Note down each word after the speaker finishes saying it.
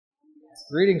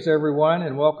Greetings, everyone,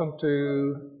 and welcome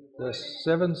to the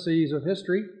 7 C's of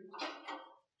history.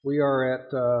 We are at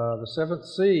the 7th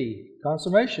C,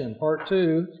 Consummation, Part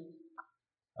 2.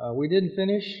 We didn't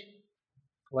finish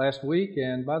last week,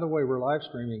 and by the way, we're live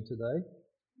streaming today.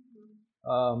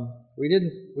 We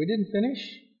didn't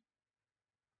finish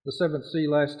the 7th C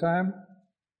last time.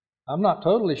 I'm not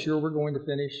totally sure we're going to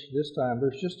finish this time.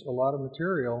 There's just a lot of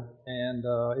material, and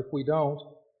if we don't,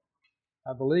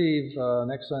 I believe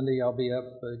next Sunday I'll be up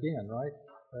again, right,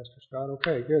 Pastor Scott?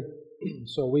 Okay, good.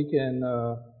 So we can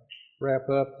wrap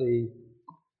up the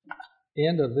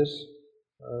end of this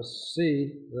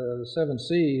C, the 7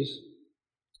 C's,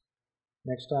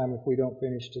 next time if we don't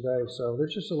finish today. So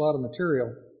there's just a lot of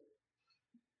material.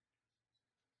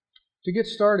 To get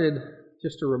started,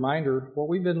 just a reminder, what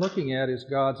we've been looking at is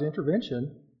God's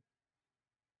intervention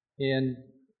in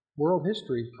world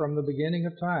history from the beginning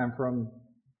of time, from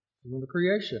the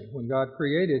creation, when God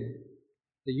created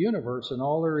the universe and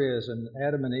all there is, and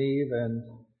Adam and Eve and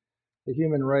the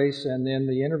human race, and then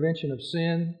the intervention of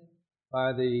sin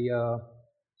by the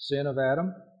sin of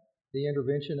Adam, the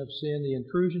intervention of sin, the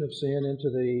intrusion of sin into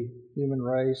the human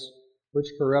race, which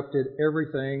corrupted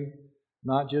everything,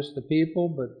 not just the people,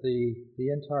 but the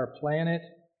entire planet,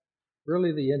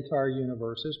 really the entire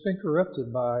universe. It's been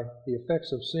corrupted by the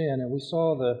effects of sin, and we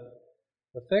saw the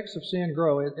effects of sin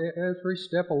grow at every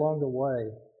step along the way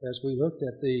as we looked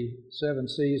at the 7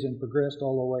 C's and progressed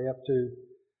all the way up to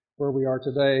where we are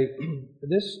today.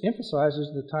 This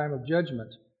emphasizes the time of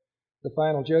judgment, the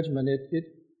final judgment.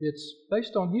 It's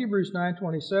based on Hebrews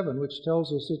 9:27, which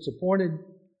tells us it's appointed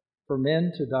for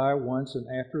men to die once, and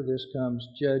after this comes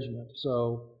judgment.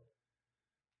 So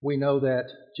we know that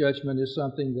judgment is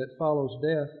something that follows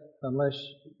death unless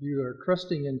you are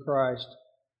trusting in Christ.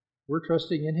 We're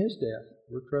trusting in His death.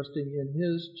 We're trusting in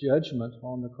His judgment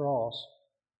on the cross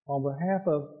on behalf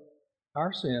of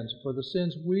our sins, for the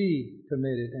sins we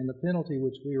committed and the penalty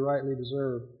which we rightly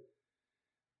deserve.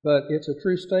 But it's a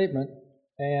true statement,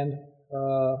 and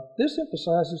this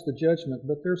emphasizes the judgment,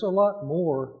 but there's a lot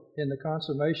more in the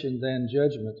consummation than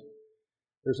judgment.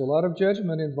 There's a lot of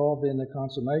judgment involved in the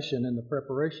consummation and the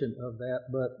preparation of that,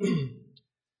 but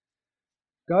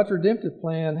God's redemptive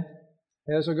plan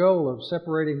has a goal of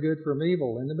separating good from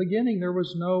evil. In the beginning, there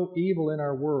was no evil in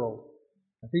our world.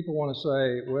 And people want to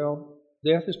say, well,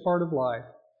 death is part of life,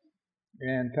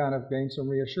 and kind of gain some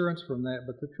reassurance from that.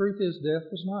 But the truth is, death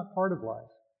was not part of life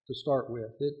to start with.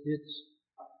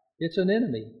 It's an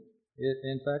enemy.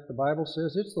 In fact, the Bible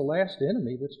says it's the last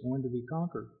enemy that's going to be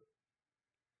conquered.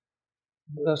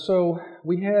 So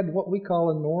we had what we call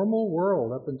a normal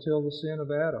world up until the sin of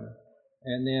Adam.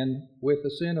 And then with the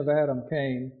sin of Adam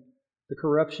came the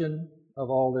corruption of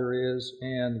all there is,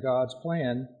 and God's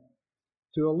plan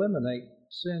to eliminate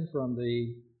sin from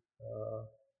the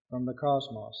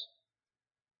cosmos.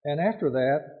 And after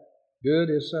that, good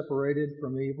is separated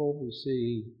from evil. We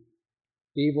see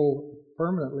evil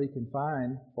permanently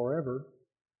confined forever,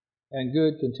 and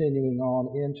good continuing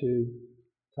on into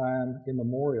time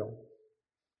immemorial.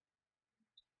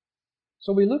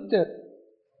 So we looked at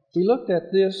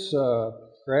this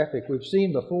graphic. We've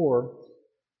seen before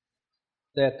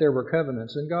that there were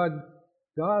covenants, and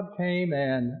God came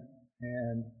and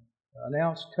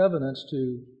announced covenants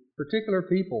to particular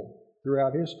people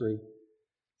throughout history,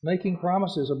 making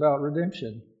promises about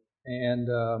redemption. And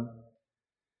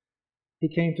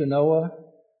He came to Noah.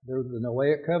 There was the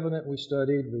Noahic covenant we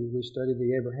studied. We studied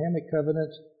the Abrahamic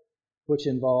covenant, which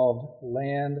involved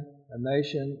land, a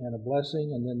nation, and a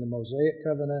blessing, and then the Mosaic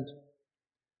covenant,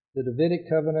 the Davidic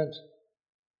covenant,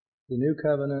 the New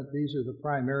Covenant. These are the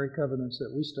primary covenants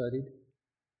that we studied.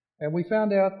 And we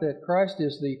found out that Christ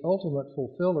is the ultimate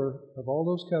fulfiller of all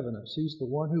those covenants. He's the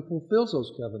one who fulfills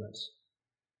those covenants,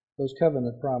 those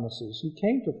covenant promises. He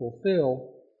came to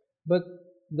fulfill, but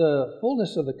the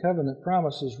fullness of the covenant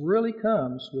promises really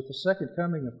comes with the second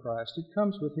coming of Christ. It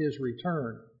comes with His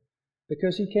return,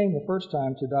 because He came the first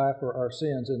time to die for our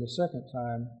sins, and the second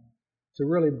time to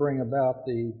really bring about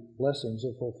the blessings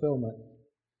of fulfillment.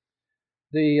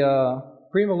 The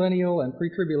premillennial and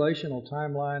pre-tribulational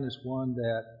timeline is one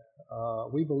that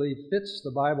we believe fits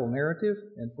the Bible narrative,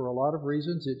 and for a lot of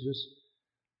reasons,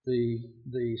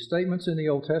 the statements in the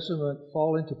Old Testament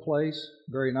fall into place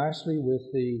very nicely with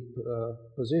the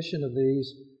position of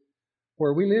these,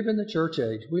 where we live in the church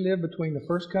age. We live between the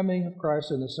first coming of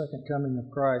Christ and the second coming of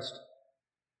Christ,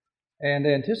 and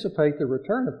anticipate the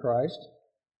return of Christ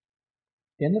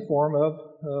in the form of,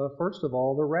 first of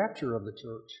all, the rapture of the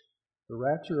church. The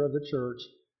rapture of the church.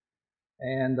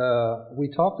 And we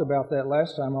talked about that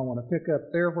last time. I want to pick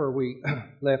up there where we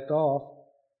left off.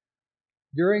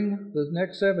 During the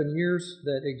next 7 years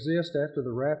that exist after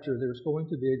the rapture, there's going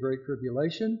to be a great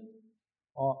tribulation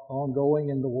ongoing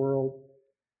in the world,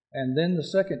 and then the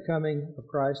second coming of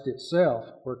Christ itself,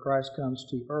 where Christ comes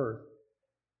to earth,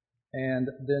 and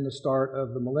then the start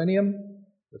of the millennium,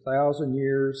 the 1,000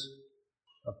 years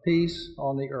of peace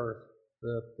on the earth,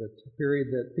 the period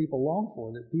that people long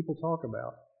for, that people talk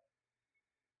about,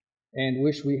 and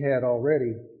wish we had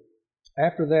already.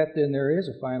 After that, then there is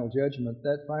a final judgment.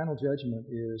 That final judgment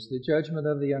is the judgment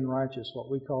of the unrighteous,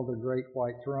 what we call the Great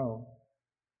White Throne.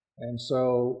 And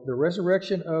so the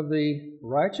resurrection of the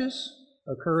righteous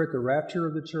occur at the rapture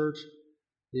of the church,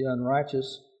 the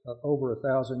unrighteous over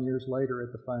 1,000 years later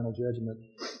at the final judgment.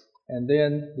 And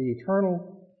then the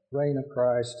eternal reign of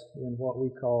Christ in what we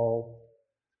call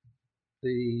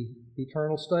the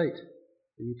eternal state.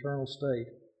 The eternal state.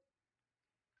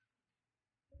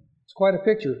 It's quite a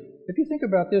picture. If you think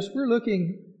about this, we're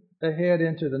looking ahead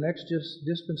into the next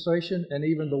dispensation and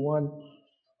even the one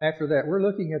after that. We're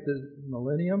looking at the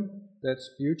millennium, that's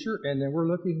future, and then we're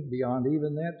looking beyond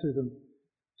even that to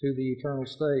the eternal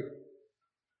state.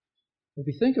 If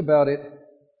you think about it,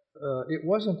 it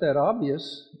wasn't that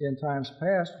obvious in times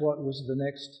past what was the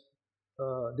next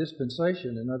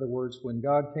dispensation. In other words, when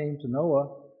God came to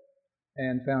Noah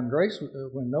and found grace,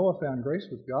 when Noah found grace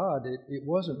with God, it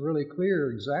wasn't really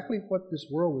clear exactly what this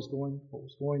world was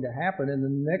going to happen in the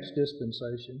next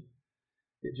dispensation.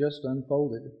 It just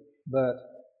unfolded. But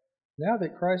now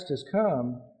that Christ has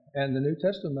come and the New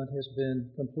Testament has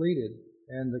been completed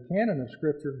and the canon of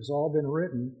Scripture has all been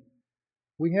written,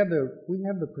 we have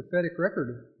the prophetic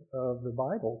record of the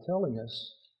Bible telling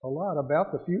us a lot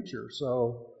about the future.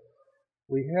 So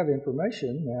we have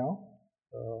information now.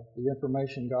 The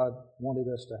information God wanted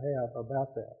us to have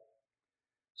about that.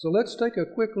 So let's take a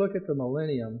quick look at the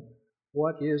millennium.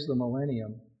 What is the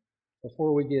millennium?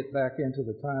 Before we get back into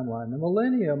the timeline. The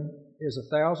millennium is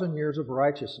 1,000 years of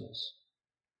righteousness,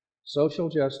 social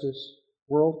justice,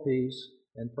 world peace,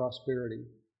 and prosperity.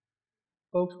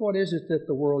 Folks, what is it that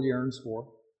the world yearns for?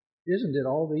 Isn't it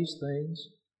all these things?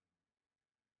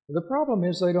 The problem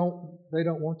is they don't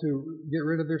want to get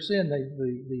rid of their sin.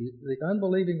 The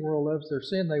unbelieving world loves their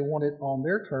sin. They want it on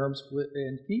their terms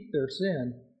and keep their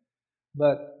sin.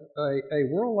 But a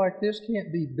world like this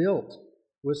can't be built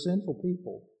with sinful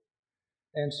people.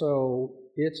 And so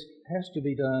it has to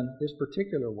be done this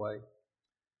particular way.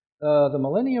 The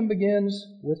millennium begins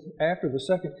after the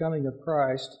second coming of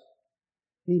Christ.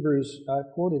 I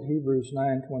quoted Hebrews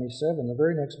 9:27. The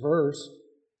very next verse,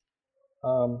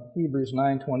 Hebrews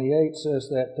 9:28 says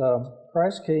that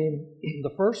Christ came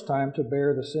the first time to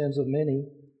bear the sins of many,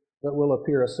 but will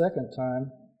appear a second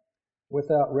time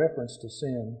without reference to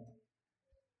sin.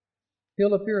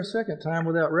 He'll appear a second time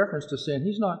without reference to sin.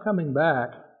 He's not coming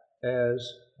back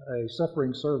as a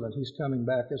suffering servant. He's coming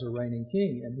back as a reigning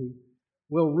king, and he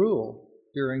will rule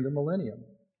during the millennium.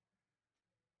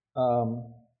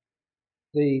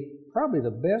 Probably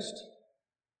the best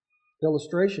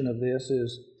illustration of this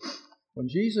is when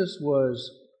Jesus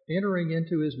was entering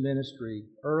into his ministry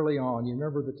early on. You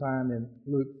remember the time in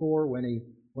Luke 4 when he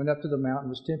went up to the mountain,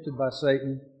 was tempted by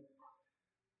Satan,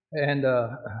 and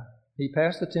he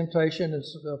passed the temptation,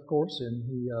 of course, and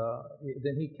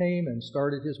then he came and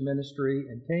started his ministry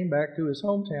and came back to his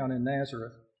hometown in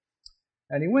Nazareth.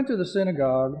 And he went to the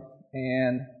synagogue,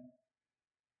 and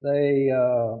they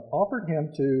offered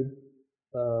him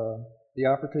the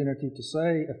opportunity to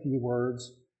say a few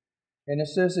words. And it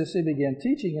says this: he began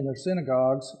teaching in their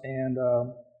synagogues, and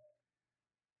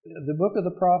the book of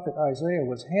the prophet Isaiah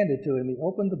was handed to him. He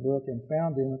opened the book and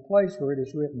found in a place where it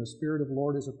is written, "The Spirit of the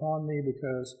Lord is upon me,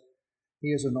 because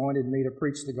He has anointed me to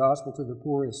preach the gospel to the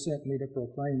poor, has sent me to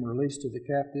proclaim release to the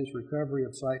captives, recovery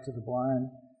of sight to the blind,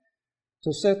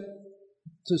 to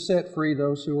set free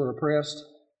those who are oppressed,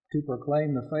 to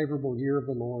proclaim the favorable year of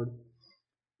the Lord."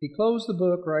 He closed the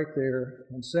book right there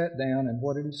and sat down, and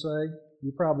what did he say?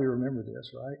 You probably remember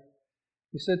this, right?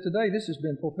 He said, "Today this has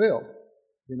been fulfilled,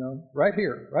 right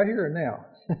here and now."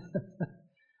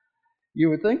 You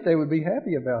would think they would be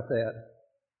happy about that.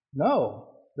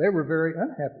 No, they were very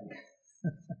unhappy.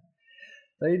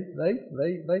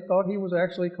 They thought he was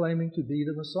actually claiming to be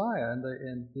the Messiah,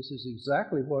 and this is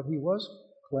exactly what he was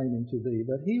claiming to be.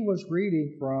 But he was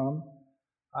reading from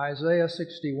Isaiah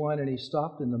 61, and he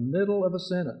stopped in the middle of a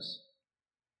sentence.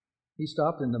 He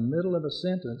stopped in the middle of a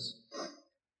sentence.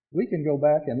 We can go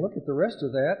back and look at the rest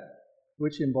of that,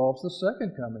 which involves the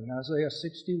second coming. Isaiah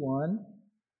 61,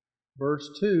 verse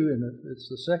 2, and it's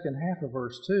the second half of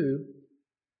verse 2.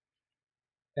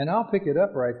 And I'll pick it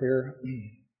up right there,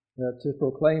 to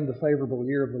proclaim the favorable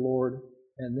year of the Lord.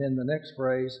 And then the next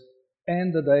phrase,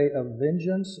 and the day of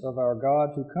vengeance of our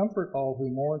God, to comfort all who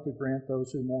mourn, to grant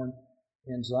those who mourn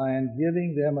in Zion,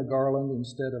 giving them a garland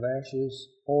instead of ashes,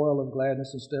 oil of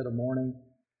gladness instead of mourning,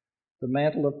 the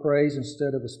mantle of praise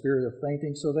instead of the spirit of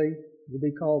fainting. So they will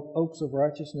be called oaks of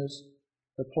righteousness,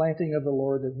 the planting of the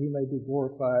Lord, that he may be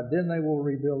glorified. Then they will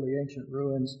rebuild the ancient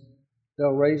ruins.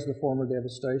 They'll raise the former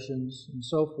devastations, and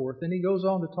so forth. And he goes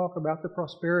on to talk about the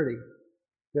prosperity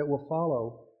that will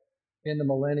follow in the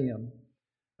millennium.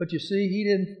 But you see, he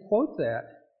didn't quote that.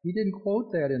 He didn't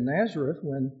quote that in Nazareth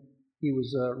when he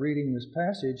was reading this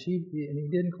passage. And he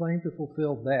didn't claim to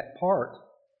fulfill that part.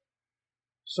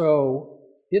 So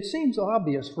it seems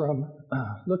obvious from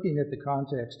looking at the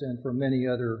context and from many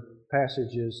other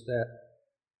passages that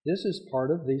this is part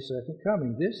of the second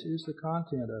coming. This is the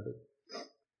content of it.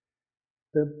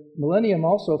 The millennium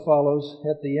also follows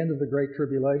at the end of the Great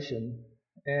Tribulation,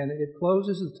 and it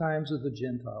closes the times of the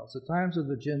Gentiles. The times of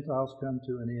the Gentiles come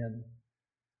to an end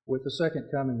with the second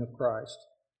coming of Christ,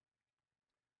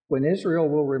 when Israel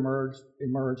will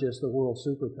emerge as the world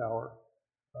superpower.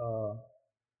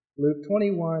 Luke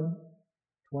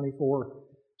 21:24,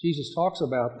 Jesus talks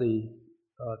about the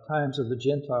times of the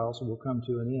Gentiles will come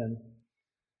to an end.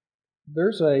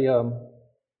 There's a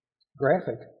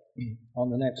graphic on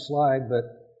the next slide, but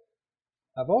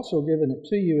I've also given it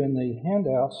to you in the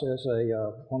handouts as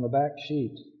on the back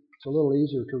sheet. It's a little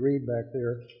easier to read back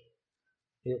there.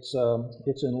 It's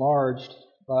enlarged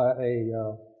by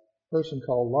a person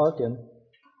called Larkin.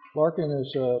 Larkin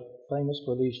is famous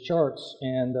for these charts,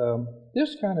 and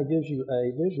this kind of gives you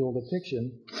a visual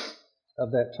depiction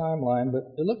of that timeline.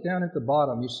 But look down at the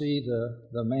bottom. You see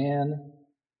the man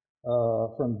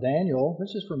from Daniel.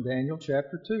 This is from Daniel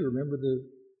chapter 2. Remember the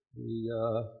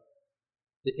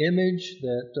image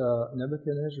that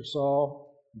Nebuchadnezzar saw,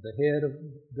 the head of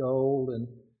gold, and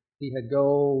he had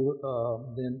gold.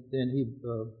 Then he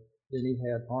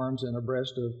had arms and a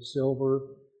breast of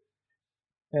silver,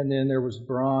 and then there was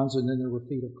bronze, and then there were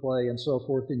feet of clay, and so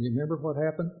forth. And you remember what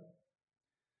happened?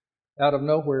 Out of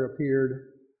nowhere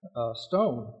appeared a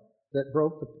stone that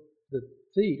broke the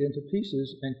feet into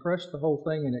pieces and crushed the whole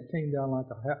thing, and it came down like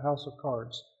a house of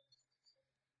cards.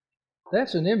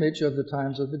 That's an image of the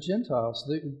times of the Gentiles.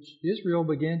 Israel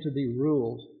began to be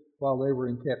ruled while they were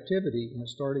in captivity,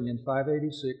 starting in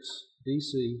 586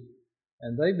 BC,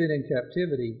 and they've been in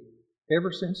captivity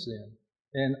ever since then,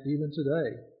 and even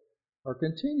today are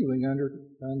continuing under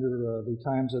the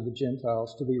times of the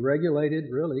Gentiles, to be regulated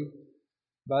really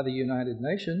by the United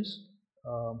Nations.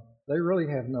 They really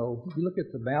have if you look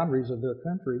at the boundaries of their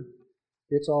country,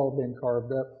 it's all been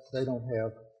carved up. They don't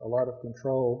have a lot of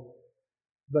control.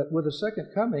 But with the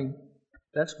second coming,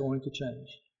 that's going to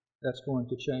change. That's going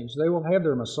to change. They will have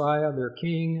their Messiah, their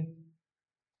King,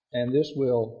 and this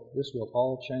will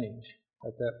all change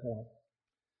at that point.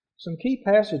 Some key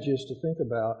passages to think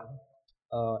about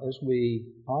as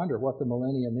we ponder what the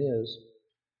millennium is.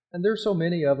 And there's so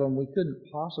many of them, we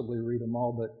couldn't possibly read them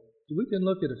all, but we can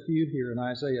look at a few here in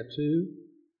Isaiah 2,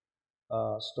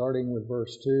 starting with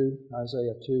verse 2,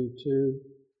 Isaiah 2:2.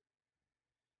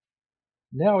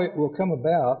 Now it will come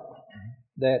about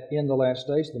that in the last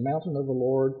days the mountain of the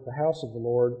Lord, the house of the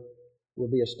Lord, will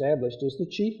be established as the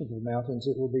chief of the mountains.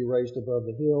 It will be raised above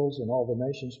the hills, and all the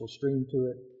nations will stream to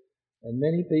it. And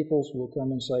many peoples will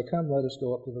come and say, Come, let us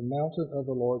go up to the mountain of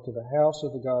the Lord, to the house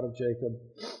of the God of Jacob,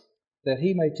 that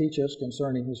he may teach us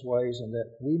concerning his ways, and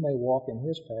that we may walk in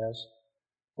his paths.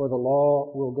 For the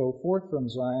law will go forth from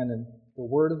Zion, and the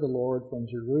word of the Lord from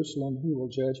Jerusalem. He will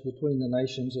judge between the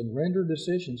nations and render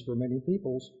decisions for many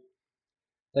peoples.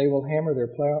 They will hammer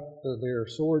their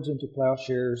swords into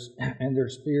plowshares and their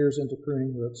spears into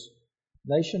pruning hooks.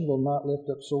 Nation will not lift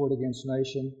up sword against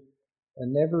nation,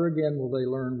 and never again will they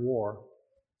learn war.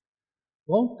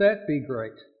 Won't that be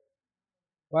great?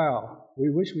 Wow, we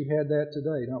wish we had that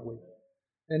today, don't we?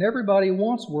 And everybody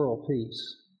wants world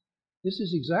peace. This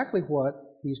is exactly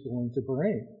what he's going to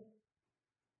bring.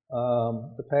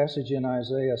 The passage in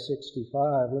Isaiah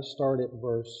 65, let's start at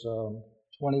verse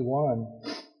 21.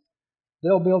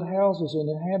 They'll build houses and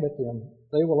inhabit them.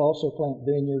 They will also plant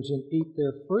vineyards and eat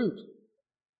their fruit.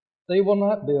 They will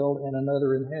not build and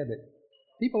another inhabit.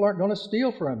 People aren't going to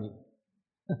steal from you.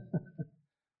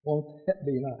 Won't that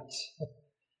be nice?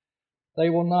 They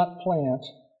will not plant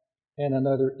and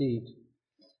another eat.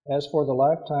 As for the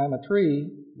lifetime, a tree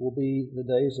will be the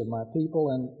days of my people,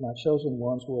 and my chosen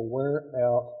ones will wear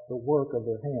out the work of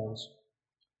their hands.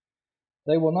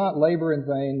 They will not labor in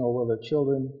vain, nor will their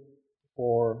children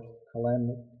for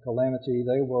calamity.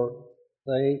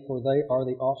 For they are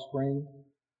the offspring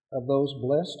of those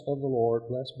blessed of the Lord,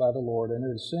 blessed by the Lord, and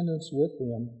their descendants with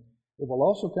them It will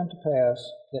also come to pass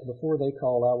that before they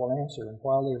call, I will answer, and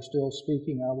while they are still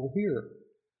speaking, I will hear.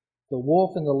 The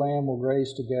wolf and the lamb will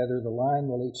graze together, the lion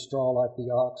will eat straw like the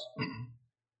ox.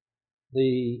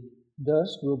 The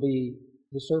dust will be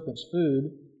the serpent's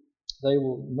food. They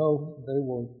will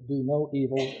do no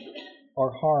evil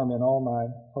or harm in all my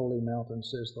holy mountain,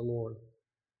 says the Lord.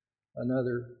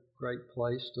 Another great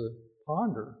place to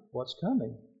ponder what's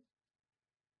coming.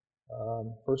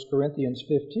 1 Corinthians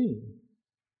 15.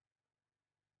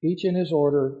 Each in his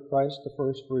order, Christ the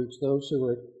first fruits, those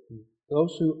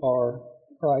who are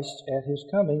Christ's at his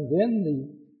coming. Then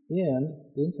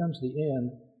comes the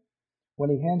end, when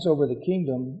he hands over the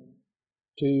kingdom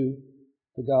to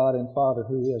the God and Father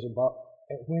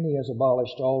when he has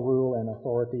abolished all rule and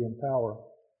authority and power.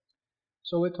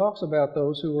 So it talks about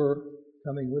those who are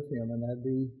coming with him, and that'd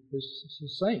be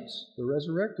his saints, the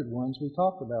resurrected ones. We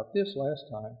talked about this last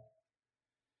time.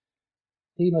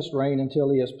 He must reign until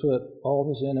he has put all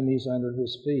his enemies under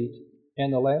his feet,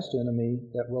 and the last enemy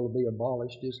that will be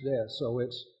abolished is death. So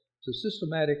it's a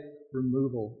systematic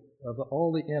removal of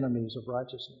all the enemies of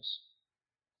righteousness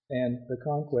and the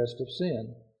conquest of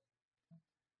sin.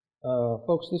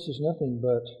 Folks, this is nothing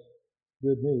but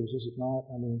good news, is it not?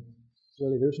 I mean,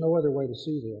 really, there's no other way to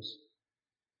see this.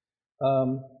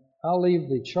 I'll leave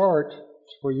the chart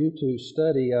for you to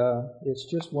study. It's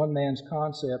just one man's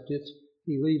concept.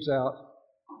 He leaves out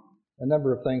a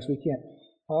number of things. We can't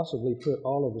possibly put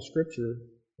all of the Scripture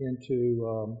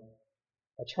into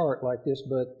a chart like this,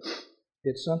 but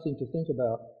it's something to think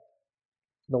about.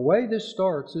 The way this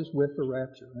starts is with the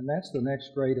rapture, and that's the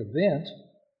next great event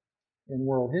in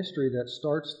world history that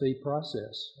starts the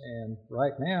process. And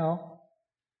right now,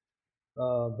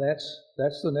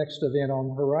 that's the next event on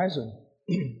the horizon,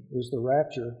 is the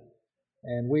rapture.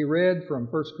 And we read from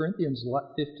 1 Corinthians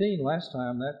 15 last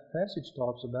time. That passage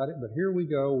talks about it, but here we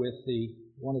go with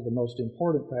one of the most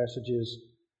important passages,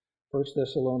 1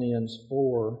 Thessalonians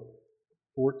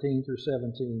 4:14 through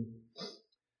 17.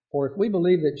 For if we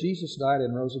believe that Jesus died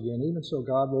and rose again, even so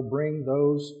God will bring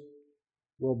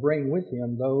with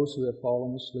him those who have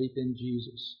fallen asleep in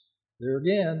Jesus. There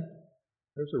again,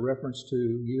 there's a reference to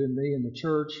you and me in the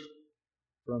church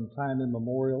from time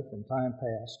immemorial, from time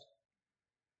past.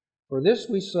 For this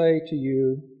we say to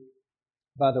you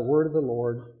by the word of the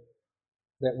Lord,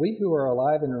 that we who are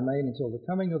alive and remain until the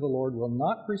coming of the Lord will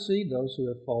not precede those who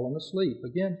have fallen asleep.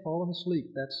 Again, fallen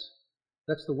asleep.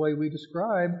 That's the way we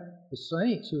describe the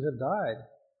saints who have died,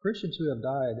 Christians who have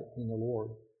died in the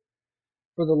Lord.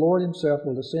 For the Lord himself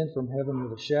will descend from heaven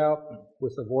with a shout,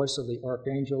 with the voice of the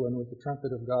archangel, and with the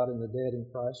trumpet of God, and the dead in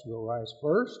Christ will rise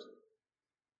first.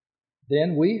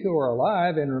 Then we who are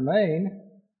alive and remain,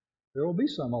 there will be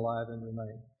some alive and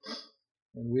remain.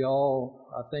 And we all,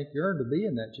 I think, yearn to be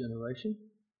in that generation.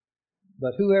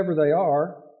 But whoever they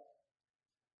are,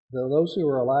 those who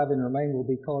are alive and remain will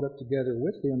be caught up together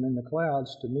with them in the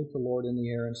clouds to meet the Lord in the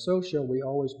air, and so shall we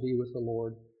always be with the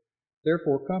Lord.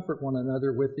 Therefore comfort one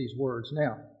another with these words.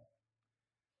 Now,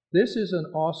 this is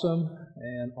an awesome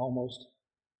and almost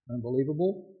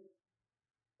unbelievable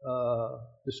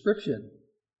description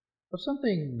of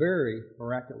something very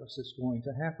miraculous that's going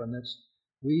to happen.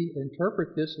 We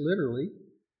interpret this literally.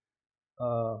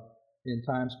 In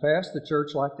times past, the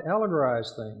church liked to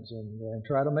allegorize things and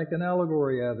try to make an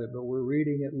allegory of it, but we're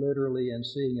reading it literally and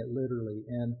seeing it literally.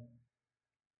 And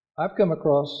I've come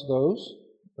across those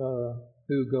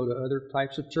who go to other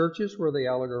types of churches where they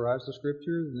allegorize the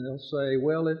Scriptures, and they'll say,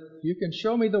 well, if you can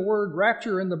show me the word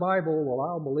rapture in the Bible, well,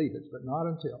 I'll believe it, but not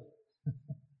until.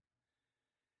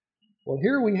 Well,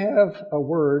 here we have a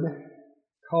word,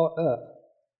 caught up,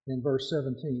 in verse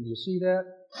 17. Do you see that?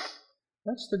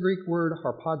 That's the Greek word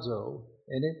harpazo,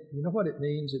 and you know what it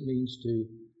means? It means to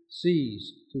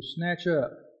seize, to snatch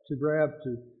up, to grab,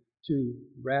 to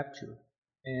rapture.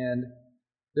 And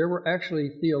there were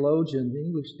actually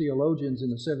English theologians in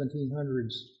the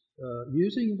 1700s,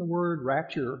 using the word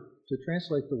rapture to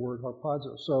translate the word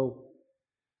harpazo. So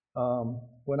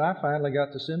when I finally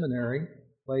got to seminary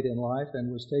late in life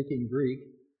and was taking Greek,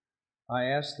 I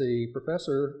asked the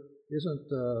professor, isn't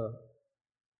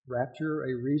rapture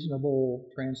a reasonable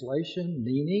translation,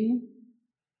 meaning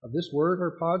of this word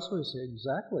harpazo? He said,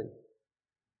 exactly.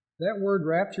 That word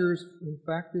rapture, in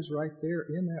fact, is right there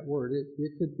in that word.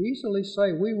 It could easily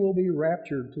say, we will be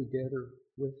raptured together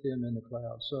with him in the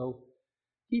clouds. So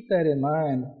keep that in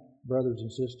mind, brothers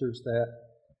and sisters, that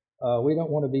we don't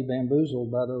want to be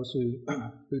bamboozled by those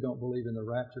who don't believe in the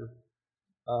rapture.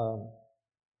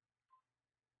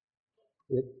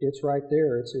 It's right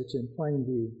there. It's in plain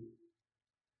view.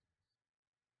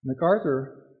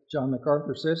 John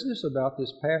MacArthur says this about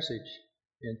this passage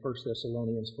in 1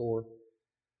 Thessalonians 4.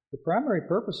 The primary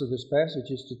purpose of this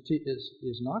passage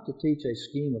is not to teach a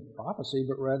scheme of prophecy,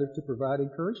 but rather to provide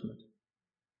encouragement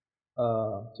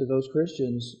to those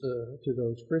Christians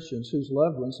whose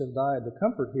loved ones have died. The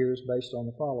comfort here is based on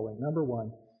the following. Number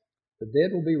one, the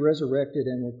dead will be resurrected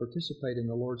and will participate in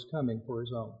the Lord's coming for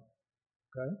His own.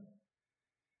 Okay?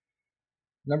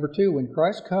 Number two, when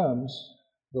Christ comes,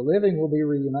 the living will be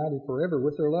reunited forever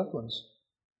with their loved ones.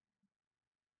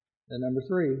 And number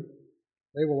three,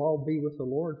 they will all be with the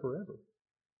Lord forever.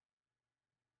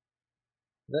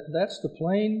 That's the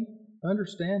plain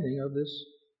understanding of this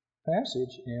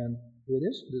passage, and it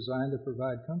is designed to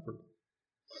provide comfort.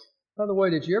 By the way,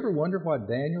 did you ever wonder why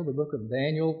Daniel, the book of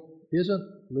Daniel,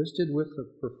 isn't listed with the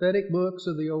prophetic books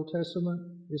of the Old Testament?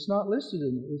 It's not listed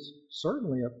it's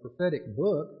certainly a prophetic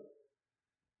book,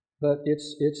 but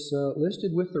it's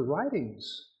listed with the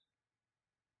writings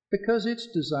because it's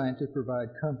designed to provide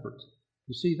comfort.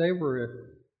 You see,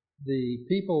 the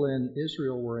people in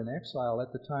Israel were in exile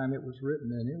at the time it was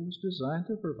written, and it was designed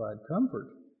to provide comfort.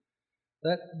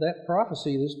 That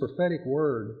prophecy, this prophetic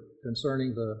word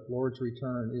concerning the Lord's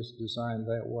return, is designed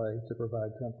that way to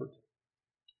provide comfort.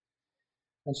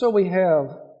 And so we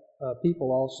have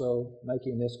people also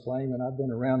making this claim, and I've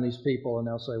been around these people, and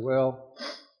they'll say, well,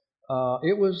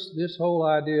 it was this whole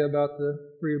idea about the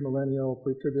premillennial,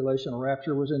 pre-tribulational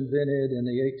rapture was invented in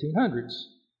the 1800s.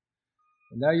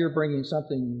 And now you're bringing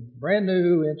something brand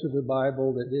new into the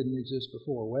Bible that didn't exist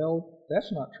before. Well,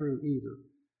 that's not true either.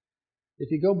 If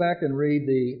you go back and read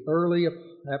the early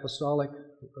apostolic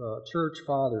church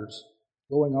fathers,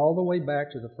 going all the way back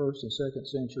to the 1st and 2nd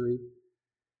century,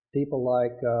 people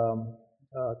like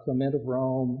Clement of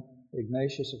Rome,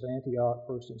 Ignatius of Antioch,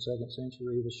 1st and 2nd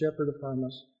century, the Shepherd of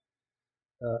Hermas,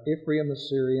 Ephraim the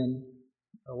Syrian,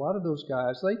 a lot of those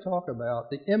guys, they talk about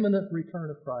the imminent return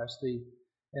of Christ.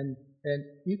 And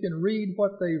you can read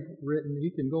what they've written.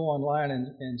 You can go online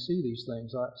and see these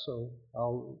things. So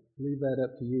I'll leave that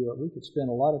up to you. We could spend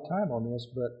a lot of time on this,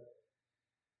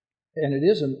 and it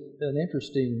is an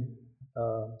interesting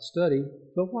study.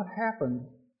 But what happened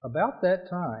about that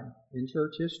time in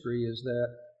church history is that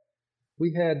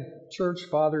we had church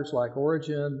fathers like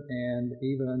Origen and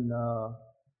even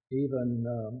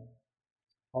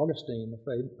Augustine,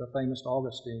 the famous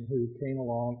Augustine, who came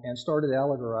along and started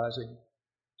allegorizing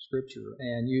Scripture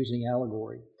and using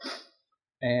allegory.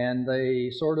 And they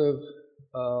sort of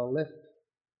left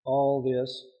all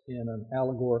this in an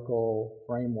allegorical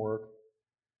framework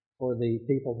for the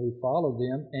people who followed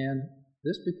them, and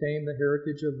this became the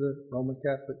heritage of the Roman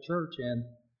Catholic Church. And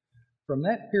from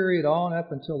that period on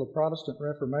up until the Protestant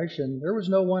Reformation, there was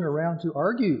no one around to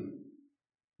argue,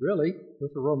 really,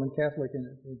 with the Roman Catholic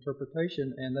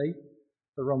interpretation, and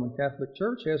the Roman Catholic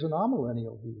Church has an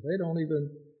amillennial view. They don't even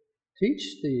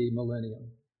teach the millennium.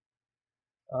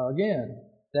 Again,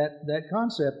 that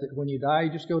concept that when you die,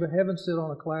 you just go to heaven, sit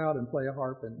on a cloud, and play a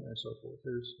harp, and so forth.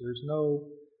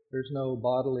 There's no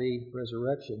bodily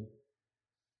resurrection.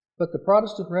 But the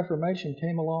Protestant Reformation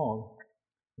came along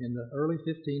in the early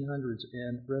 1500s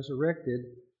and resurrected.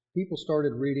 People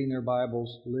started reading their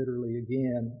Bibles literally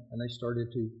again, and they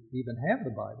started to even have the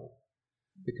Bible.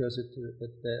 Because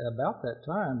about that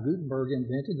time, Gutenberg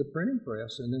invented the printing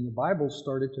press, and then the Bibles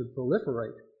started to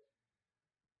proliferate.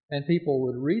 And people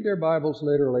would read their Bibles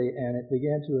literally, and it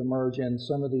began to emerge, and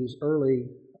some of these early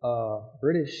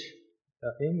British,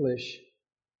 English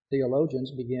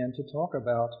theologians began to talk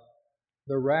about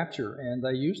the rapture, and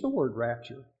they used the word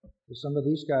rapture. So some of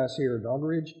these guys here,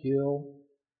 Doddridge, Gill,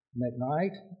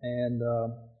 McKnight, and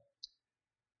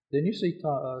then you see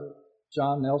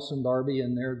John Nelson Darby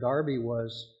in there. Darby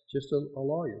was just a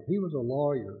lawyer. He was a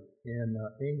lawyer in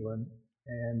England,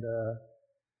 and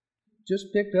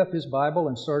just picked up his Bible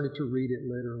and started to read it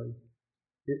literally.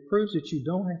 It proves that you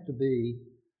don't have to be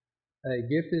a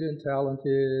gifted and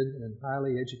talented and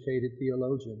highly educated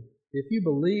theologian. If you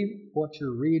believe what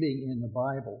you're reading in the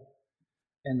Bible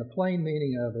and the plain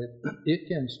meaning of it, it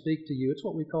can speak to you. It's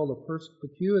what we call the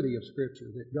perspicuity of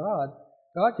Scripture, that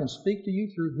God can speak to you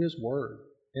through His Word.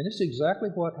 And it's exactly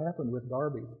what happened with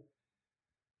Darby.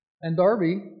 And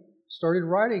Darby started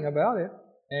writing about it,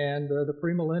 and the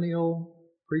premillennial,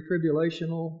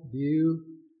 pre-tribulational view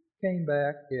came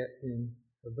back in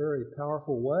a very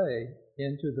powerful way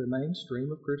into the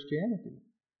mainstream of Christianity.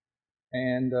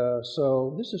 And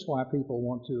so this is why people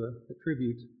want to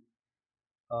attribute,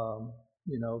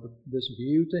 this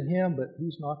view to him, but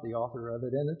he's not the author of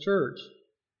it. And the church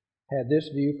had this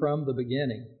view from the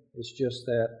beginning. It's just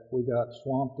that we got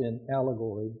swamped in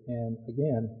allegory. And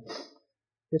again,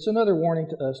 it's another warning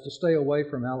to us to stay away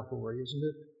from allegory, isn't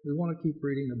it? We want to keep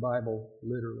reading the Bible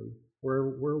literally,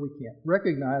 where we can,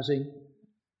 recognizing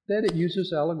that it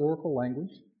uses allegorical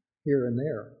language here and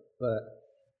there. But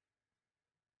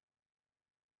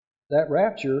that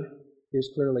rapture is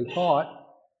clearly taught.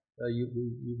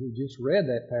 We just read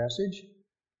that passage.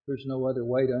 There's no other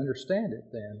way to understand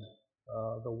it than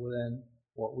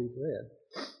what we've read.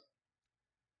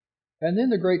 And then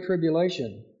the Great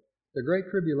Tribulation. The Great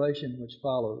Tribulation which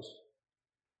follows.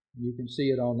 You can see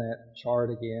it on that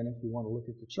chart again if you want to look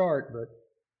at the chart, but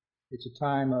it's a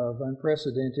time of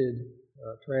unprecedented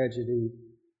tragedy.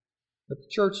 But the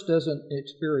church doesn't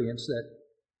experience that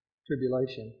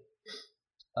tribulation.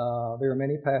 There are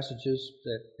many passages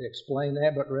that explain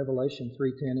that, but Revelation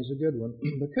 3:10 is a good one.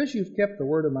 Because you've kept the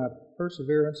word of my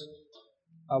perseverance,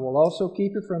 I will also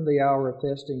keep you from the hour of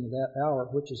testing, that hour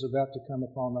which is about to come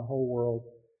upon the whole world,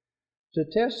 to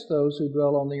test those who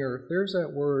dwell on the earth. There's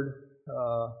that word,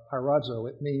 pyrazo.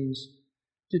 It means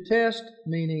to test,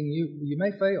 meaning you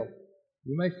may fail.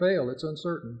 You may fail. It's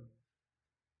uncertain.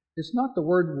 It's not the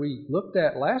word we looked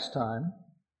at last time.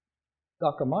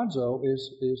 Dokimazo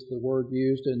is the word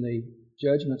used in the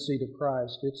judgment seat of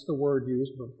Christ. It's the word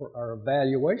used for our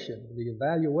evaluation, the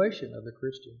evaluation of the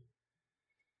Christian.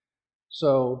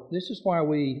 So this is why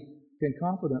we can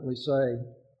confidently say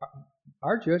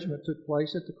our judgment took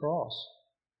place at the cross.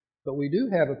 But we do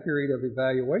have a period of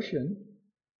evaluation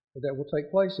that will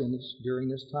take place during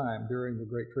this time, during the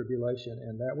Great Tribulation,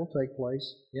 and that will take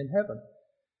place in heaven.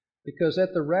 Because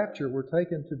at the rapture, we're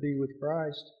taken to be with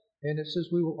Christ, and it says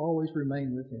we will always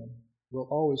remain with Him. We'll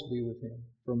always be with Him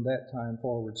from that time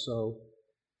forward. So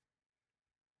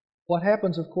what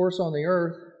happens, of course, on the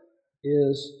earth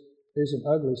is an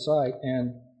ugly sight,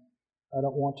 and I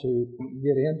don't want to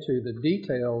get into the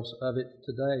details of it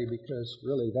today because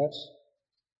really that's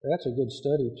a good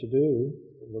study to do,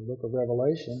 the book of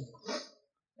Revelation.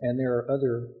 And there are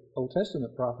other Old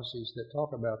Testament prophecies that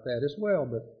talk about that as well,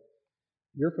 but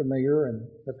you're familiar and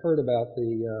have heard about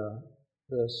the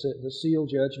seal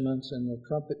judgments and the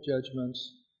trumpet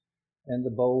judgments and the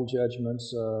bowl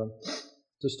judgments.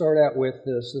 To start out with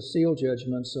the seal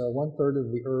judgments, 1/3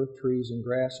 of the earth, trees, and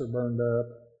grass are burned up.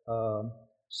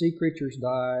 Sea creatures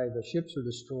die. The ships are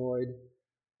destroyed.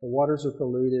 The waters are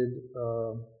polluted.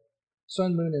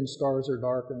 Sun, moon, and stars are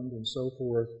darkened, and so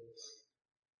forth.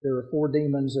 There are 4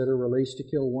 demons that are released to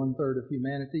kill 1/3 of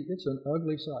humanity. It's an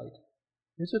ugly sight.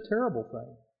 It's a terrible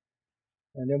thing.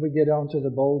 And then we get on to the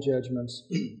bowl judgments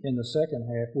in the second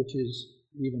half, which is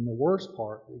even the worst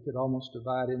part. We could almost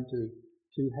divide into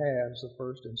 2 halves, the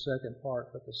first and second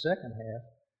part, but the second half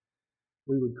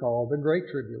we would call the Great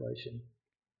Tribulation,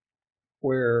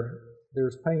 where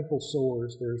there's painful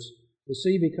sores, the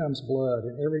sea becomes blood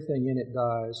and everything in it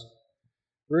dies.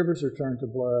 Rivers are turned to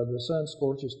blood. The sun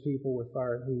scorches people with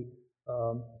fire and heat.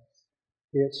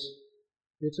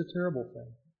 It's a terrible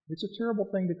thing. It's a terrible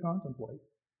thing to contemplate.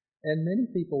 And many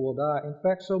people will die. In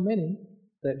fact, so many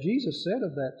that Jesus said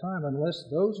of that time, unless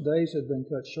those days had been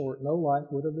cut short, no life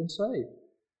would have been saved.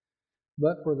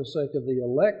 But for the sake of the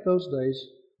elect, those days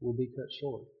will be cut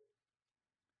short.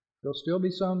 There'll still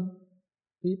be some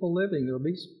people living. There'll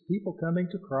be people coming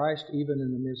to Christ even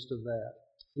in the midst of that,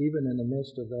 even in the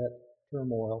midst of that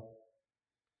turmoil.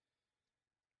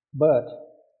 But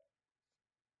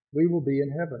we will be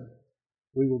in heaven.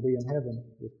 We will be in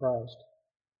heaven with Christ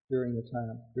during that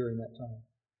time.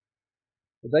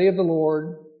 The day of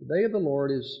the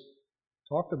Lord is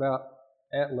talked about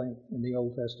at length in the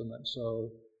Old Testament.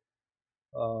 So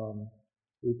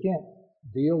we can't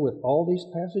deal with all these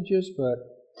passages, but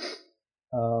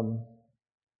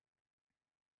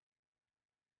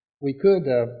we could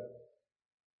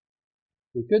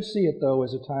see it though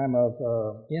as a time of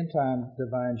end time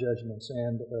divine judgments,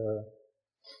 and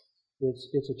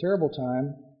it's a terrible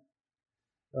time.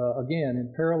 Again,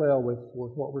 in parallel with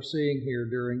what we're seeing here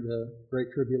during the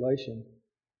Great Tribulation.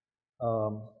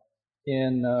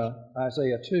 In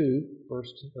Isaiah 2,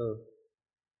 2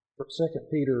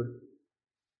 Peter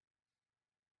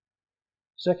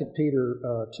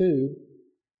 2,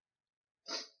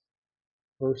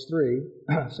 verse 3,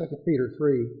 2 Peter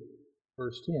 3,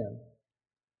 verse 10.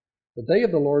 The day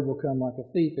of the Lord will come like a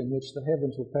thief, in which the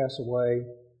heavens will pass away,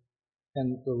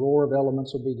 and the roar of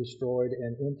elements will be destroyed,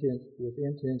 and with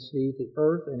intense heat the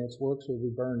earth and its works will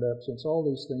be burned up. Since all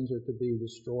these things are to be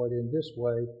destroyed in this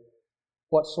way,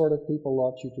 what sort of people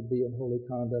ought you to be in holy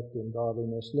conduct and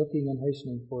godliness, looking and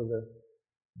hastening for the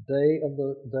day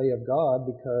of God,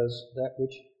 because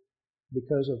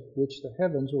of which the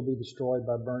heavens will be destroyed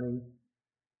by burning,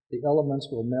 the elements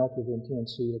will melt with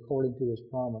intense heat, according to His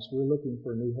promise. We're looking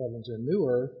for new heavens and new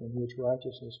earth in which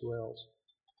righteousness dwells.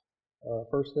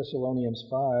 1 Thessalonians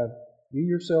 5, you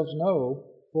yourselves know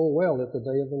full well that the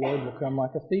day of the Lord will come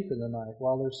like a thief in the night.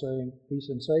 While they're saying peace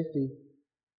and safety,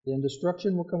 then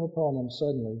destruction will come upon them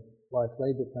suddenly, like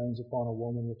labor pains upon a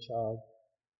woman with child.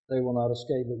 They will not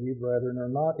escape, but you, brethren,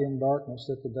 are not in darkness,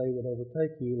 that the day would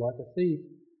overtake you like a thief.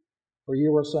 For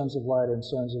you are sons of light and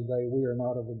sons of day. We are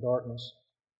not of the darkness.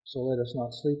 So let us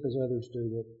not sleep as others do,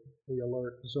 but be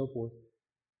alert, and so forth.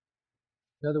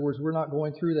 In other words, we're not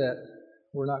going through that.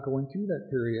 We're not going through that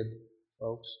period,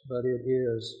 folks, but it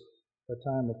is a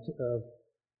time of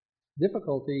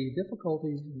difficulty.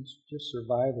 Difficulty is just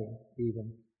surviving,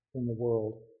 even in the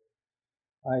world.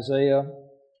 Isaiah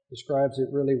describes it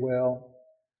really well.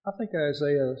 I think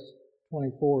Isaiah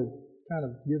 24 kind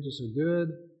of gives us a good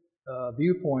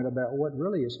viewpoint about what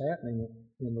really is happening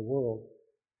in the world.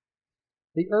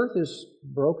 The earth is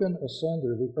broken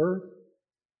asunder. The earth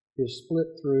is split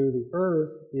through. The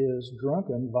earth is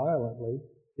drunken violently,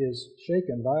 is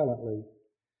shaken violently.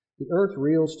 The earth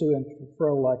reels to and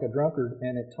fro like a drunkard,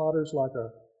 and it totters like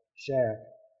a shack.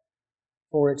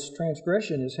 For its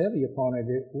transgression is heavy upon it.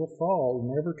 It will fall,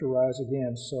 never to rise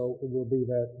again. So it will be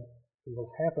that it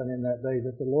will happen in that day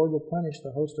that the Lord will punish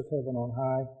the host of heaven on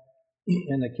high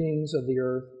and the kings of the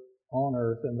earth on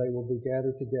earth, and they will be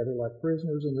gathered together like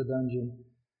prisoners in the dungeon.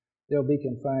 They'll be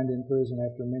confined in prison.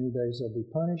 After many days they'll be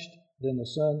punished. Then the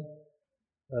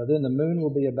moon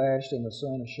will be abashed and the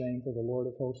sun ashamed, for the Lord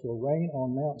of hosts will reign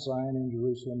on Mount Zion in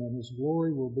Jerusalem, and his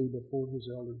glory will be before his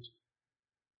elders.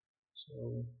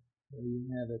 So there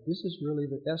you have it. This is really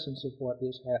the essence of what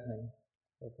is happening,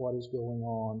 of what is going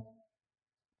on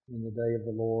in the day of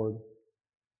the Lord.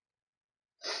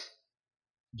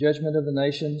 Judgment of the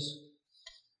nations.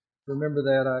 Remember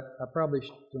that. I probably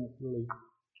don't really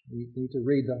need to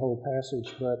read the whole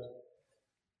passage, but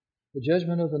the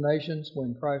judgment of the nations,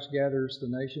 when Christ gathers the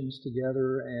nations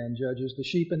together and judges the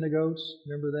sheep and the goats.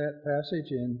 Remember that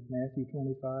passage in Matthew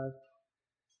 25?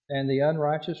 And the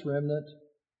unrighteous remnant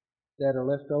that are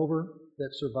left over,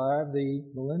 that survive the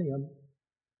millennium,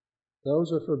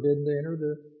 those are forbidden to enter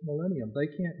the millennium. They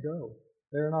can't go.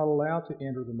 They're not allowed to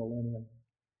enter the millennium.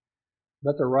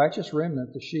 But the righteous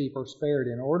remnant, the sheep, are spared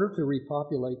in order to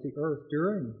repopulate the earth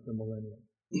during the millennium.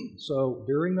 So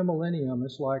during the millennium,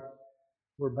 it's like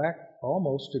we're back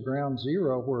almost to ground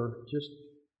zero, where just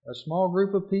a small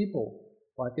group of people,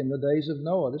 like in the days of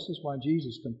Noah. This is why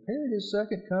Jesus compared his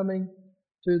second coming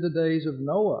to the days of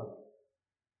Noah.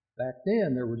 Back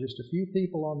then, there were just a few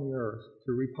people on the earth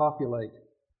to repopulate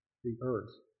the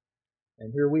earth.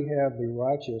 And here we have the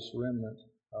righteous remnant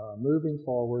moving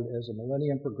forward as the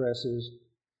millennium progresses.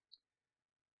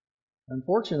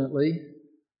 Unfortunately,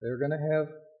 they're going to have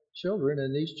children,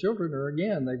 and these children are,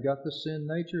 again, they've got the sin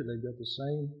nature. They've got the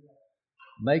same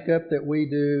makeup that we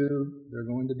do. They're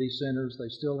going to be sinners. They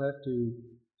still have to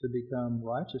become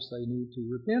righteous. They need to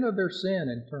repent of their sin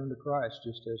and turn to Christ,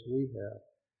 just as we have.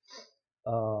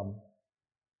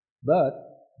 But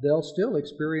they'll still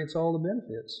experience all the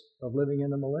benefits of living in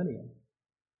the millennium.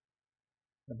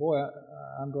 And boy,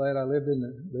 I'm glad I live in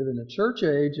the church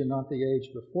age and not the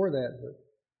age before that, but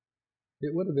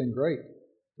it would have been great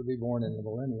to be born in the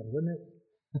millennium, wouldn't it?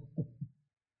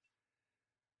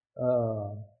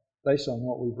 Based on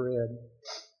what we've read.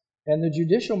 And the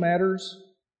judicial matters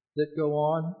that go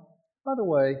on. By the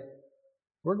way,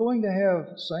 we're going to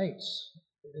have saints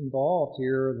involved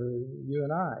here, you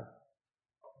and I.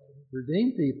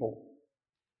 Redeemed people.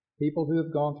 People who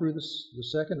have gone through the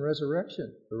second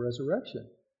resurrection, the resurrection.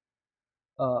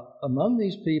 Among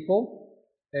these people,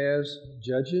 as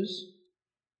judges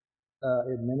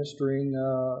administering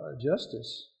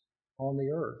justice on the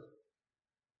earth.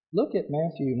 Look at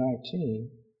Matthew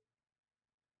 19.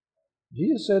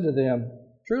 Jesus said to them,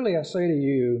 "Truly I say to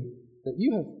you, that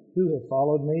who have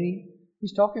followed me,"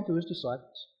 he's talking to his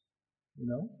disciples,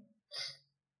 that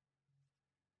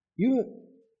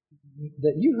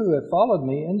you who have followed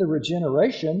me in the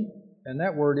regeneration, and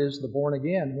that word is the born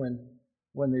again, when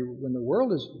the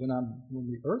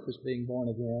earth is being born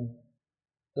again,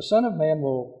 the Son of Man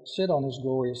will sit on his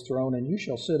glorious throne, and you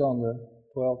shall sit on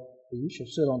 12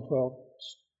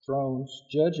 thrones,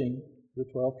 judging the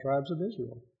 12 tribes of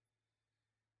Israel.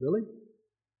 Really?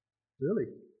 Really?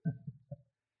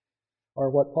 Or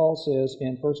what Paul says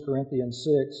in 1 Corinthians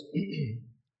 6,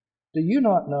 "Do you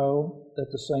not know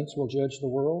that the saints will judge the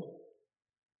world?"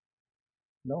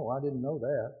 No, I didn't know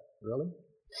that. Really?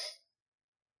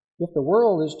 "If the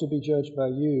world is to be judged by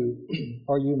you,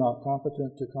 are you not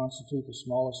competent to constitute the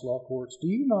smallest law courts? Do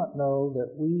you not know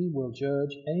that we will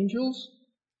judge angels?"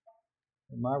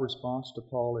 And my response to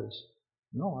Paul is,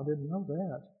 no, I didn't know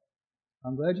that.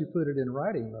 I'm glad you put it in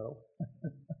writing, though.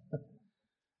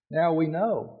 Now we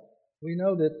know. We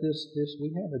know that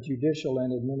we have a judicial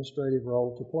and administrative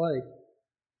role to play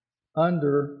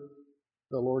under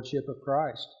the lordship of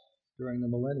Christ during the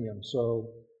millennium. So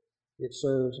it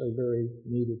serves a very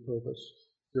needed purpose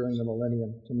during the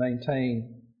millennium to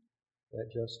maintain that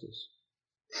justice.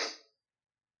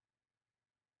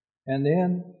 And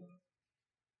then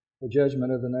the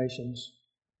judgment of the nations.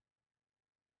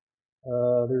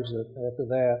 After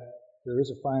that, there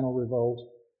is a final revolt.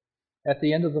 At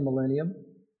the end of the millennium,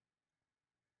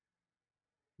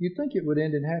 you'd think it would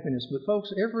end in happiness, but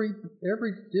folks, every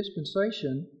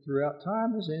dispensation throughout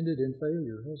time has ended in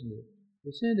failure, hasn't it?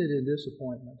 It's ended in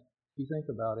disappointment. If you think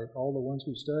about it, all the ones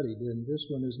we studied, and this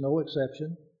one is no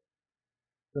exception.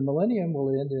 The millennium will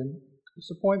end in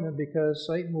disappointment because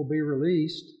Satan will be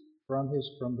released from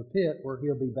the pit where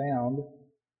he'll be bound.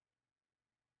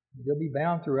 He'll be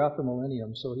bound throughout the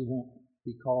millennium, so he won't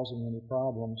be causing any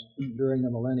problems during the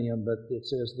millennium. But it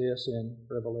says this in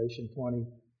Revelation 20.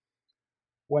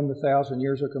 When the 1,000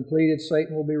 years are completed,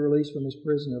 Satan will be released from his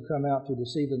prison. He'll come out to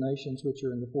deceive the nations which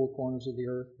are in the four corners of the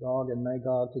earth, Gog and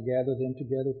Magog, to gather them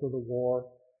together for the war.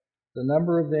 The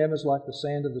number of them is like the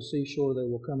sand of the seashore. They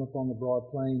will come upon the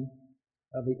broad plain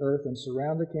of the earth and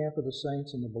surround the camp of the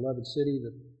saints in the beloved city.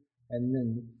 And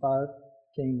then fire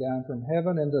came down from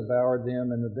heaven and devoured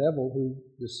them, and the devil who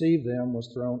deceived them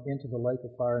was thrown into the lake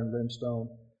of fire and brimstone,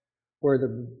 where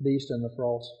the beast and the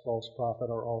false prophet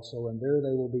are also, and there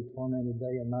they will be tormented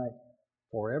day and night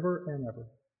forever and ever.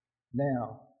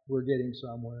 Now, we're getting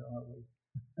somewhere, aren't we?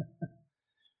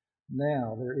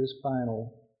 Now there is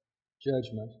final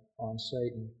judgment on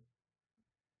Satan.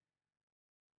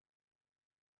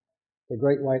 The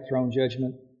great white throne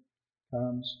judgment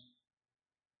comes.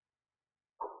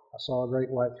 I saw a great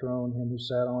white throne, him who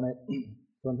sat on it,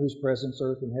 from whose presence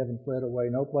earth and heaven fled away.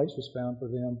 No place was found for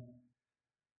them.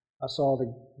 I saw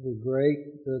the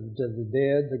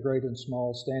dead, the great and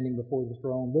small, standing before the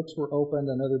throne. Books were opened,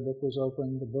 another book was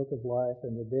opened, the book of life,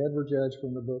 and the dead were judged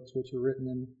from the books which are written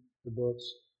in the books,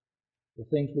 the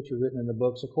things which are written in the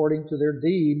books, according to their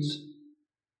deeds.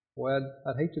 Well,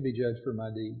 I'd hate to be judged for my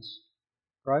deeds.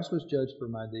 Christ was judged for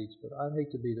my deeds, but I'd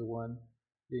hate to be the one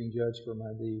being judged for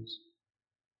my deeds.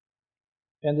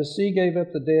 And the sea gave up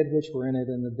the dead which were in it,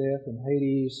 and the death and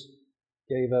Hades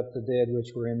gave up the dead which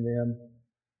were in them.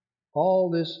 All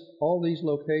these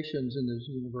locations in this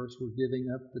universe were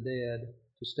giving up the dead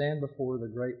to stand before the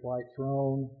great white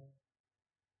throne.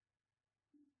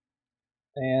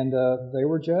 And they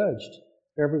were judged,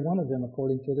 every one of them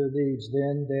according to their deeds.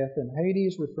 Then death and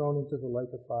Hades were thrown into the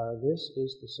lake of fire. This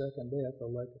is the second death, the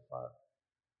lake of fire.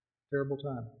 Terrible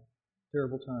time.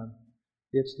 Terrible time.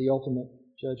 It's the ultimate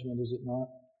judgment, is it not?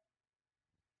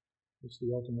 It's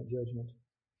the ultimate judgment.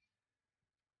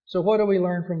 So what do we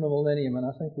learn from the millennium? And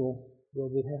I think we'll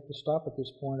have to stop at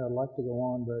this point. I'd like to go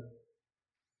on, but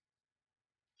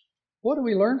what do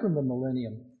we learn from the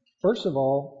millennium? First of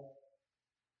all,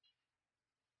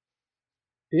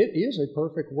 it is a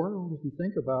perfect world if you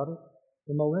think about it.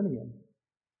 The millennium.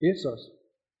 It's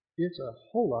a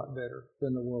whole lot better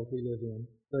than the world we live in.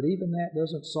 But even that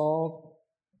doesn't solve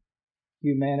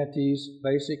humanity's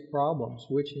basic problems,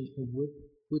 which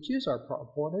is our problem.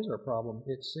 What is our problem?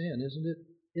 It's sin, isn't it?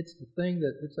 It's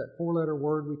that four-letter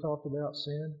word we talked about,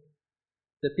 sin,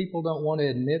 that people don't want to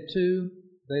admit to.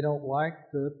 They don't like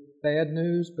the bad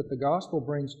news, but the gospel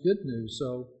brings good news.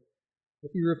 So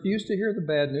if you refuse to hear the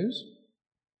bad news,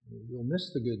 you'll miss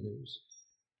the good news.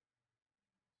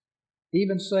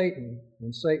 Even Satan,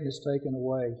 when Satan is taken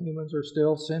away, humans are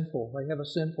still sinful. They have a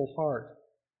sinful heart.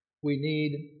 We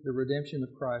need the redemption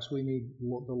of Christ. We need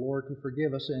the Lord to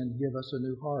forgive us and give us a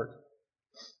new heart.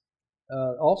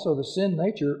 Also, the sin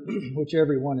nature, which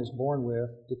everyone is born with,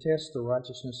 detests the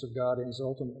righteousness of God and is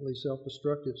ultimately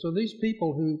self-destructive. So these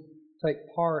people who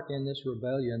take part in this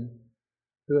rebellion,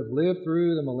 who have lived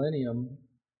through the millennium,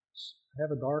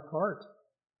 have a dark heart.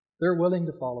 They're willing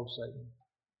to follow Satan.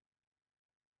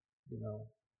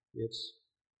 It's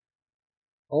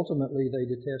ultimately they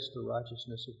detest the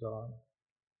righteousness of God,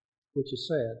 which is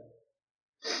sad.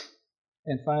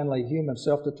 And finally, human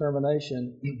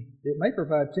self-determination. It may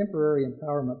provide temporary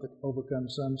empowerment to overcome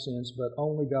some sins, but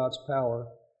only God's power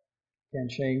can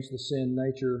change the sin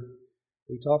nature.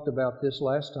 We talked about this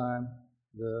last time,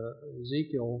 the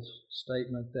Ezekiel's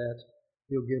statement that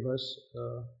He'll give us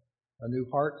a new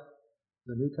heart,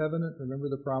 the new covenant. Remember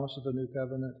the promise of the new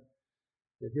covenant?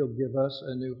 That He'll give us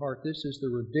a new heart. This is the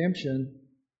redemption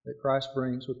that Christ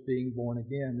brings with being born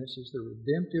again. This is the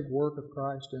redemptive work of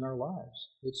Christ in our lives.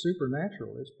 It's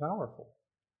supernatural. It's powerful.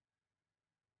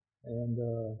 And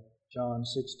John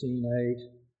 16:8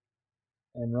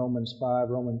 and Romans 5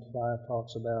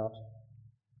 talks about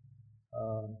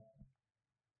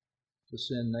the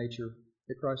sin nature,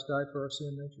 that Christ died for our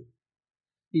sin nature.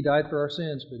 He died for our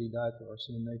sins, but He died for our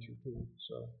sin nature too.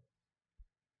 So,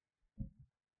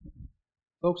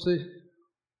 folks,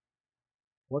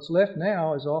 what's left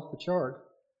now is off the chart.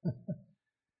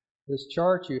 This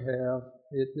chart you have,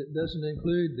 it doesn't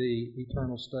include the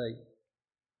eternal state.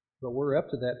 But we're up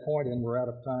to that point and we're out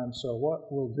of time. So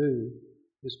what we'll do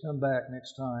is come back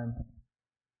next time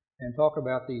and talk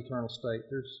about the eternal state.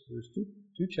 There's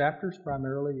two chapters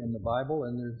primarily in the Bible,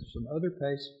 and there's some other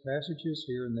passages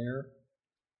here and there.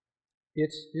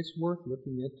 It's worth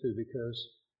looking into, because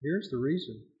here's the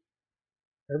reason.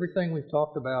 Everything we've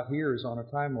talked about here is on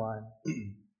a timeline.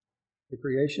 The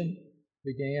creation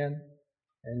began,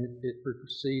 and it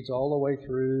proceeds all the way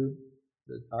through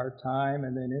our time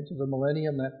and then into the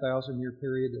millennium, that 1,000-year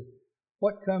period.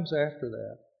 What comes after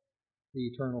that? The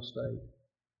eternal state.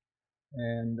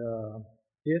 And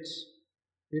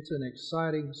it's an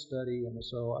exciting study, and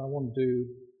so I want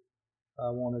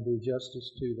to do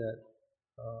justice to that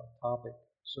topic.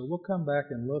 So we'll come back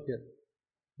and look at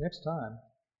next time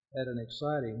at an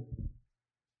exciting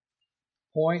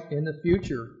point in the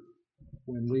future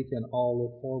when we can all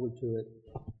look forward to it.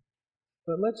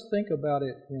 But let's think about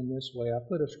it in this way. I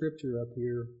put a scripture up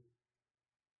here,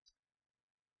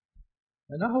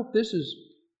 and I hope this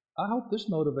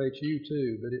motivates you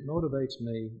too, but it motivates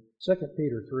me. 2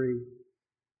 Peter 3.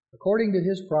 According to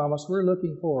His promise, we're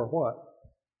looking for what?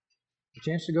 A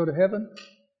chance to go to heaven?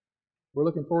 We're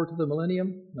looking forward to the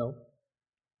millennium? No.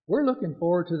 We're looking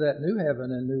forward to that new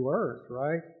heaven and new earth,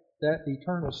 right? That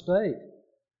eternal state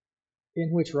in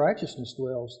which righteousness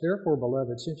dwells. Therefore,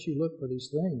 beloved, since you look for these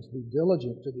things, be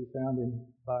diligent to be found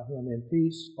by Him in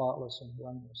peace, spotless, and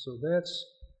blameless. So that's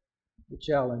the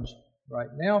challenge right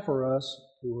now for us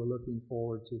who are looking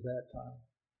forward to that time.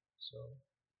 So,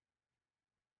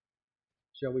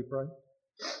 shall we pray?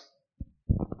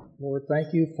 Lord,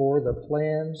 thank you for the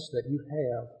plans that you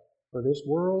have for this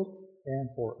world and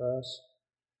for us,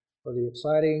 for the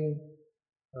exciting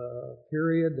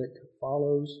period that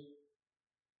follows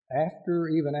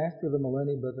even after the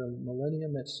millennium, but the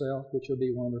millennium itself, which will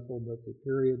be wonderful, but the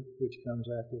period which comes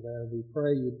after that. We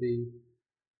pray you'd be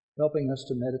helping us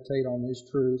to meditate on these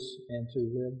truths and to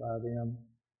live by them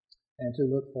and to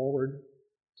look forward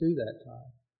to that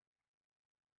time.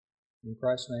 In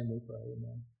Christ's name we pray,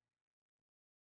 amen.